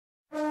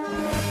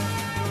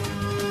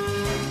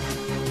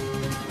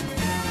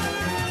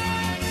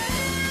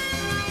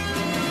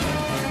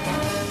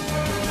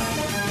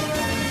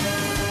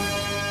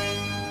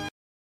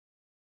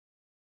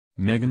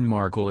Meghan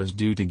Markle is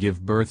due to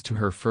give birth to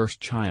her first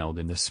child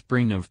in the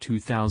spring of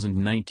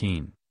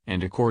 2019,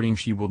 and according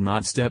she will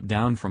not step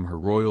down from her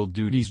royal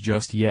duties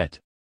just yet.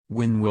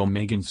 When will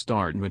Meghan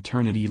start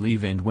maternity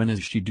leave and when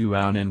is she due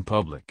out in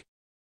public?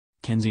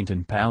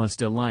 Kensington Palace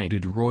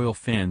delighted royal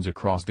fans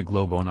across the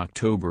globe on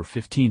October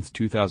 15,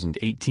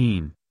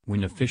 2018,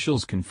 when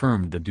officials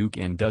confirmed the Duke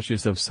and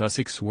Duchess of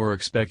Sussex were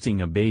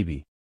expecting a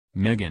baby.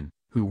 Meghan,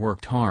 who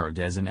worked hard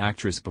as an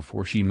actress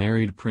before she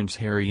married Prince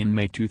Harry in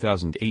May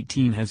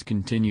 2018, has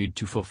continued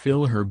to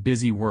fulfill her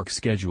busy work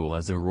schedule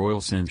as a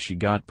royal since she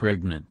got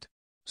pregnant.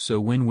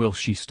 So when will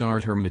she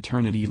start her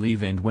maternity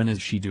leave and when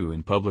is she due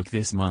in public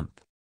this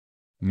month?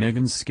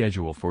 Meghan's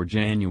schedule for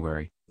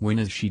January: when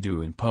is she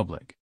due in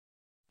public?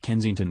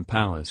 Kensington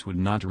Palace would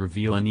not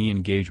reveal any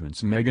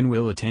engagements Meghan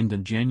will attend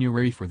in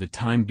January for the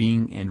time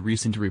being, and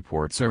recent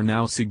reports are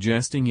now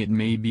suggesting it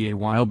may be a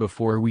while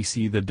before we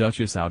see the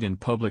Duchess out in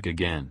public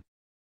again.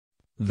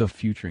 The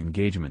future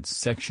engagements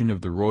section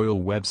of the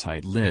royal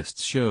website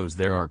list shows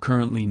there are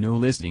currently no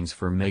listings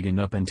for Meghan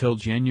up until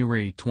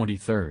January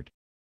 23.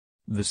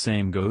 The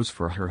same goes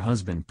for her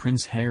husband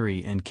Prince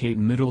Harry and Kate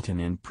Middleton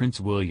and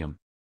Prince William.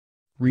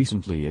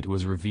 Recently it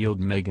was revealed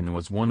Meghan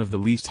was one of the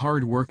least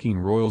hard-working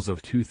royals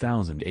of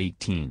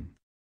 2018.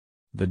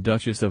 The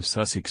Duchess of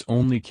Sussex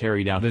only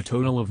carried out a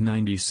total of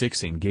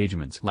 96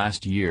 engagements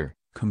last year,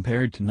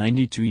 compared to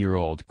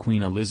 92-year-old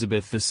Queen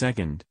Elizabeth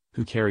II,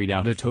 who carried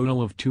out a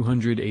total of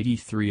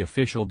 283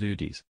 official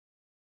duties.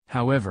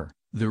 However,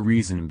 the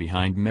reason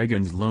behind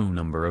Meghan's low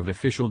number of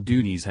official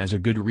duties has a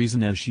good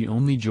reason, as she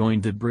only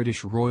joined the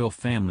British royal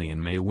family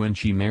in May when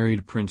she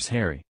married Prince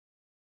Harry.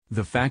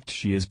 The fact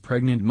she is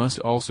pregnant must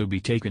also be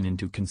taken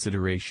into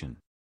consideration.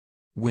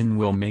 When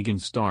will Meghan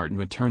start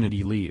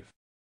maternity leave?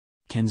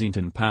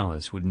 Kensington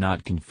Palace would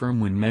not confirm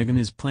when Meghan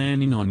is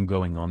planning on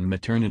going on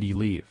maternity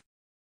leave.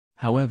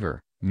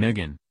 However,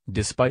 Meghan,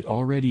 despite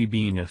already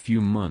being a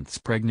few months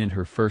pregnant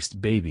her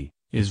first baby,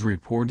 is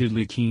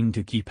reportedly keen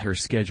to keep her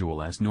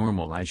schedule as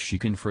normal as she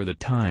can for the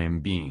time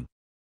being.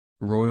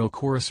 Royal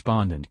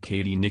correspondent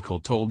Katie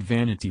Nicholl told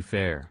Vanity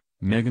Fair,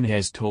 Meghan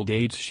has told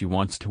aides she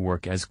wants to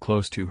work as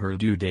close to her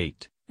due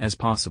date as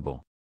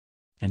possible.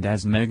 And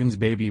as Meghan's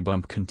baby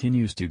bump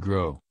continues to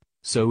grow,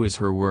 so is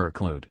her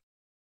workload.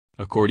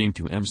 According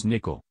to Ms.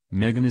 Nicholl,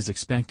 Meghan is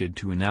expected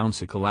to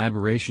announce a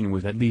collaboration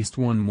with at least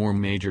one more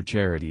major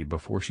charity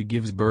before she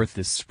gives birth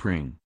this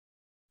spring.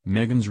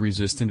 Meghan's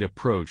resistant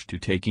approach to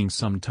taking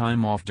some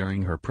time off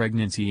during her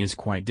pregnancy is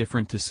quite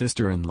different to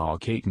sister-in-law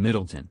Kate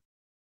Middleton.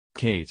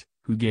 Kate,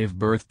 who gave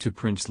birth to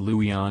Prince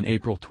Louis on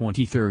April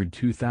 23,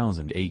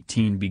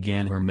 2018,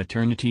 began her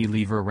maternity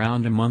leave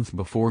around a month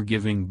before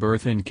giving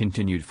birth and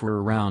continued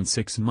for around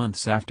 6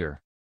 months after.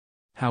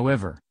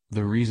 However,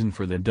 the reason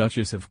for the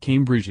Duchess of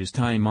Cambridge's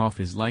time off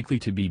is likely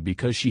to be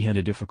because she had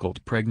a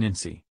difficult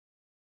pregnancy.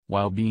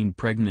 While being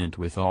pregnant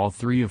with all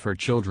 3 of her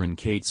children,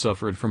 Kate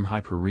suffered from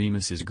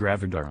hyperemesis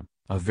gravidarum,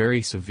 a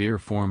very severe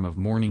form of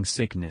morning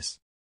sickness.